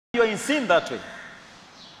you are in sin that way.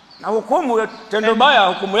 Na hukumu tendo baya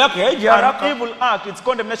hukumu yake haiji haraka. An evil act, its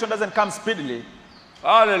condemnation doesn't come speedily.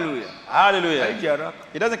 Hallelujah. Hallelujah. Haiji haraka.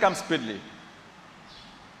 It doesn't come speedily.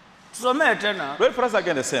 Tusomee tena. Read for us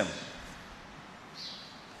again the same.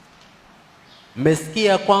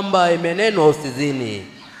 Mmesikia kwamba imenenwa usizini,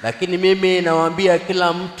 lakini mimi nawaambia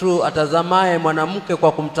kila mtu atazamaye mwanamke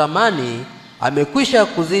kwa kumtamani amekwisha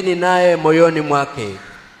kuzini naye moyoni mwake.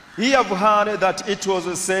 Ye have heard that it was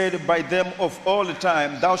said by them of all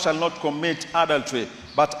time, thou shalt not commit adultery.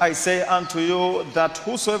 But I say unto you that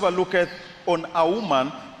whosoever looketh on a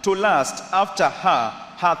woman to lust after her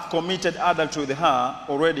hath committed adultery with her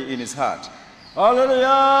already in his heart.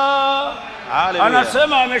 Hallelujah. Hallelujah.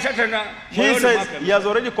 Anasema ameshatenda. He says he has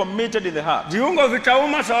already committed in the heart. Viungo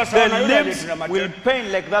vitauma sawa sawa na yule The lips will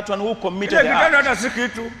pain like that one who committed ile the kitendo act. hata si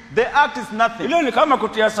kitu. The act is nothing. Ile ni kama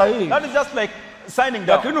kutia sahihi. That is just like signing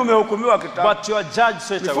down. Lakini umehukumiwa kitabu. But you are judged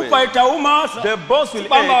straight away. Mifupa itauma. The bones will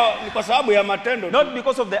ache. ache. Kwa sababu ya matendo. Not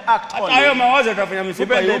because of the act only. Hayo mawazo yatafanya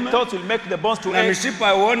mifupa Even iume. the thoughts will make the bones to na ache.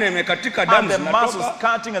 mishipa uone imekatika damu And the muscles zinatoka.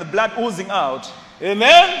 cutting and the blood oozing out.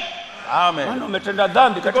 Amen. Amen. Maana umetenda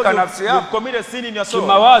dhambi katika Because nafsi you've yako. committed sin in your soul.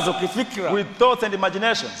 Kimawazo, kifikra. With thoughts and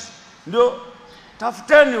imaginations. Ndio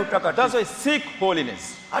tafuteni utakatifu. That's why seek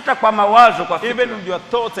holiness. Hata kwa mawazo, kwa fikra. Even with your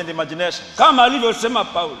thoughts and imaginations. Kama alivyosema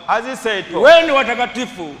Paulo. As he said, Weni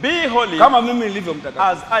watakatifu. be holy. Kama mimi nilivyo mtakatifu.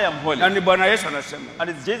 As I am holy. Na ni Bwana Yesu anasema. And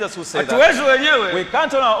it's Jesus who said Hatuwezi that. wenyewe. We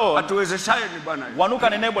can't on our own. Hatuwezeshaye ni Bwana Yesu. One who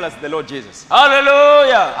can enable us is the Lord Jesus.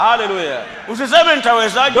 Hallelujah. Hallelujah. Usiseme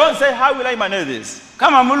nitawezaje. Don't say, how will I manage this?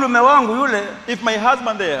 Kama mume wangu yule If my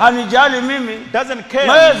husband there hanijali mimi, doesn't care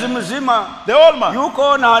mwezi me, mzima the old man,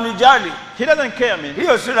 yuko na hanijali, he doesn't care me,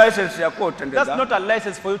 hiyo si license ya kutenda. that's not a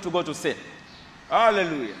license for you to go to sin.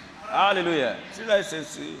 Hallelujah. Hallelujah. Si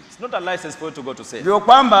license. It's not a license for you to go to sin. Ndio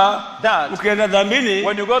kwamba That ukienda dhambini,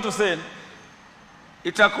 when you go to sin,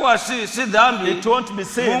 itakuwa si dhambi. it won't be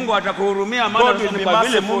sin. Mungu atakuhurumia God will maana be kwa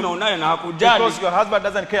vile merciful mume unaye na hakujali. because your husband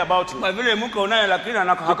doesn't care about you. Kwa vile mke unaye lakini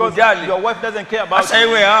Because hakujali. your wife doesn't care about Sasa you.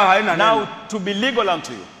 iwe haina Now neno. to be legal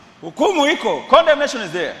unto you. Hukumu iko. Condemnation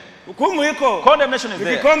is there. Hukumu iko. Condemnation is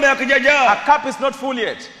there. Kikombe A hakijajaa. cup is not full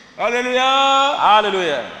yet. Hallelujah.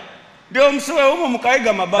 Hallelujah. Ndio msiwe humu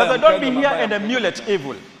mkaiga mabaya. That's why don't be here and emulate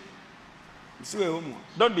evil. Msiwe humu.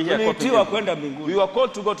 Don't be here. Tumeitiwa kwenda mbinguni. You are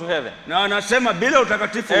called to go to heaven. Na anasema bila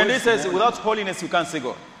utakatifu. And he says without holiness you can't see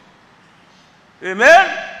God. Amen.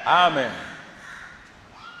 Amen.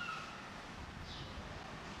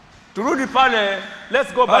 Turudi pale.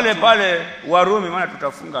 Let's go back pale Warumi maana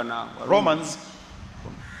tutafunga nao. Romans.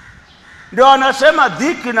 Ndio anasema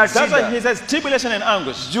dhiki na That's why shida. he says tribulation and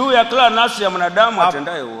anguish. Juu ya kila nafsi ya mwanadamu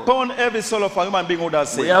atendaye huo. Upon every soul of a human being who does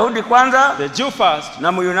sin. Yahudi kwanza, The Jew first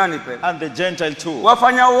na Myunani pia. and the Gentile too.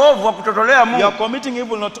 Wafanya uovu wa kutotolea Mungu. You are committing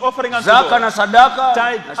evil, not offering unto Zaka God. na sadaka,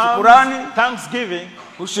 Tithe, na shukurani, thanksgiving.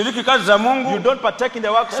 ushiriki kazi za Mungu. You don't partake in the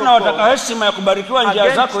works of Tena wataka God. heshima ya kubarikiwa njia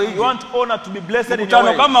Again, zako hivi. you want honor to be blessed in your Mkutano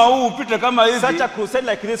ways. kama huu upite kama hivi. Such a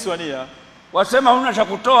crusade like this one here. Wasema huna cha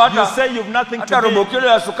kutoa You hata say you've nothing hata to robo give, kilo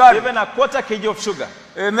ya sukari. even a quarter kg of sugar.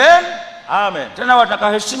 Amen. Amen. Tena wataka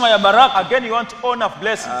heshima ya baraka. Again, you want honor of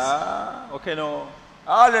blessings. Okay, no.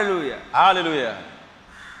 Hallelujah. Hallelujah.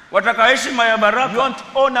 Wataka heshima ya baraka. You want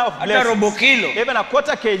honor of Hata robo blessings. kilo. Even a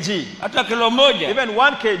quarter kg. Hata kilo moja. Even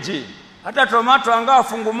 1 kg. Hata tomato angaa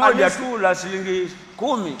fungu moja least- tu la shilingi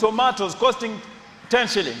 10. Tomatoes costing 10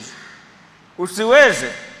 shillings.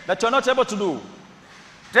 Usiweze. That you're not able to do.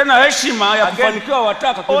 Tena heshima ya Again, kufanikiwa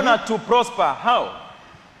wataka honor to prosper. How?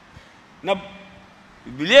 na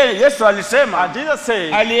Biblia Yesu alisema And Jesus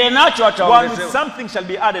said, aliyenacho one with ataongezewa. something shall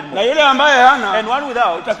be added Na more. yule ambaye hana And one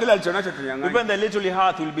without, hata kile alichonacho tunyang'anya. even the little he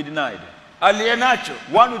hath will be denied. Aliyenacho.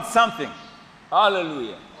 One with something,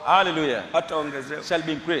 Hallelujah. hallelujah, Ataongezewa. shall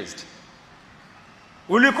be increased.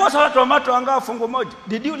 Ulikosa tomato angaa fungu moja.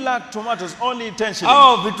 Did you lack tomatoes only 10 shillings?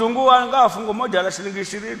 Au vitunguu angaa fungu moja la shilingi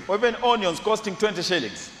 20. Or even onions costing 20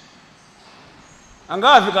 shillings?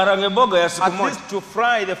 Angaa vikarange boga ya siku At moja. least to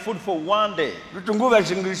fry the food for one day. Vitunguu vya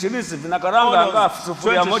shilingi 20 vinakaranga angaa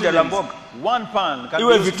sufuria 20 moja la shillings. mboga. One pan can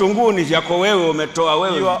Iwe be vitunguu ni vyako wewe umetoa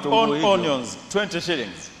wewe your vitunguu own hivyo. onions, 20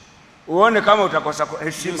 shillings. Uone kama utakosa You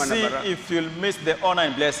heshima na see baraka. if you'll miss the honor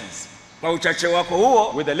and blessings. Kwa uchache wako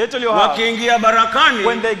huo, With the little you have, wakiingia barakani,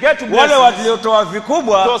 when they get to wale blessings, waliotoa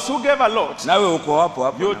vikubwa, those who gave a lot, nawe uko hapo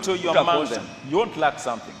hapo. you too, you're among them. You won't lack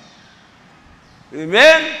something.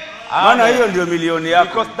 Amen. Maana hiyo ndio milioni yako.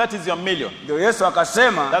 Because that is your million. Ndio Yesu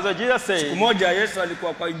akasema, That's what Jesus siku said. moja Yesu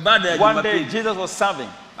alikuwa kwa ibada ya One day Jumapili. Jesus was serving.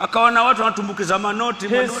 Akaona watu wanatumbukiza manoti.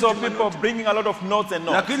 He saw people bringing a lot of notes and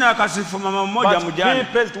notes. Lakini akasifu mama mmoja mjane. He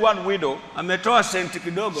praised one widow. Ametoa senti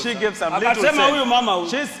kidogo. She gave some little cent. Akasema huyu mama huyu.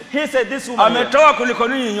 He said this woman ametoa kuliko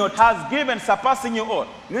ninyi nyote. Has given surpassing you all.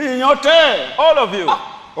 Ninyi nyote. All of you.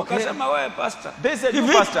 Akasema wewe pastor. They said you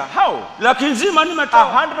pastor. How? Laki nzima nimetoa.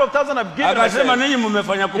 100,000 have given. Akasema ninyi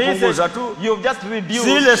mmefanya kupunguza tu. You've just reduced.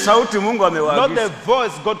 Zile sauti Mungu amewaagiza. Not the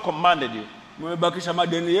voice God commanded you. Mmebakisha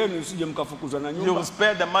madeni yenu usije mkafukuzwa na nyumba. You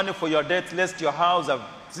spare the money for your debt lest your house have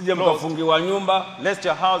sije mkafungiwa nyumba. Lest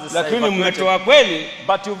your house is lakini mmetoa kweli.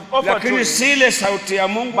 But you've offered. Lakini sile sauti ya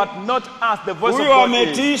Mungu. But not as the voice of God. Huyo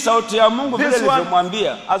ametii sauti ya Mungu vile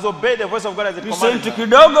alivyomwambia. Has obeyed the voice of God as it commanded. Senti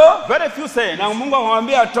kidogo. Very few cents. Na Mungu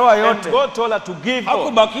akamwambia atoa yote. And God told her to give.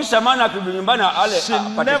 Hakubakisha maana akirudi nyumbani ale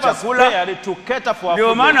apate chakula. To cater for her.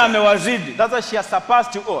 Ndio maana amewazidi. That's why she has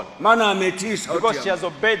surpassed you all. Maana ametii sauti. Because she has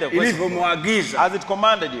obeyed the voice ilivyomwagiza. as it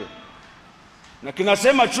commanded you. Na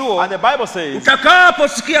kinasema chuo, and the Bible says,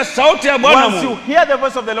 utakaposikia sauti ya Bwana Mungu, once you hear the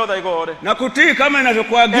voice of the Lord thy God, na kutii kama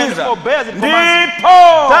inavyokuagiza,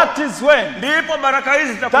 ndipo, that is when, ndipo baraka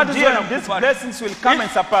hizi zitakujia na these blessings will come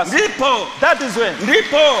and surpass. Ndipo, that is when,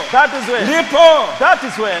 ndipo, that is when, ndipo, that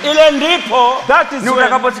is when, ile ndipo, that is ni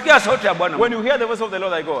utakaposikia sauti ya Bwana Mungu. When you hear the voice of the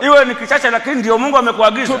Lord thy God, iwe ni kichache lakini ndio Mungu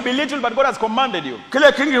amekuagiza. To be little but God has commanded you.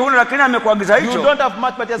 Kile kingi huna lakini amekuagiza hicho. You don't have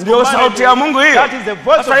much but he has commanded you. Ndio sauti ya Mungu hiyo. That is the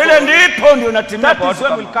voice of God. Sasa ile ndipo ndio inatimia kwa watu kama.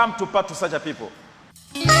 That is when will come to part to such a people.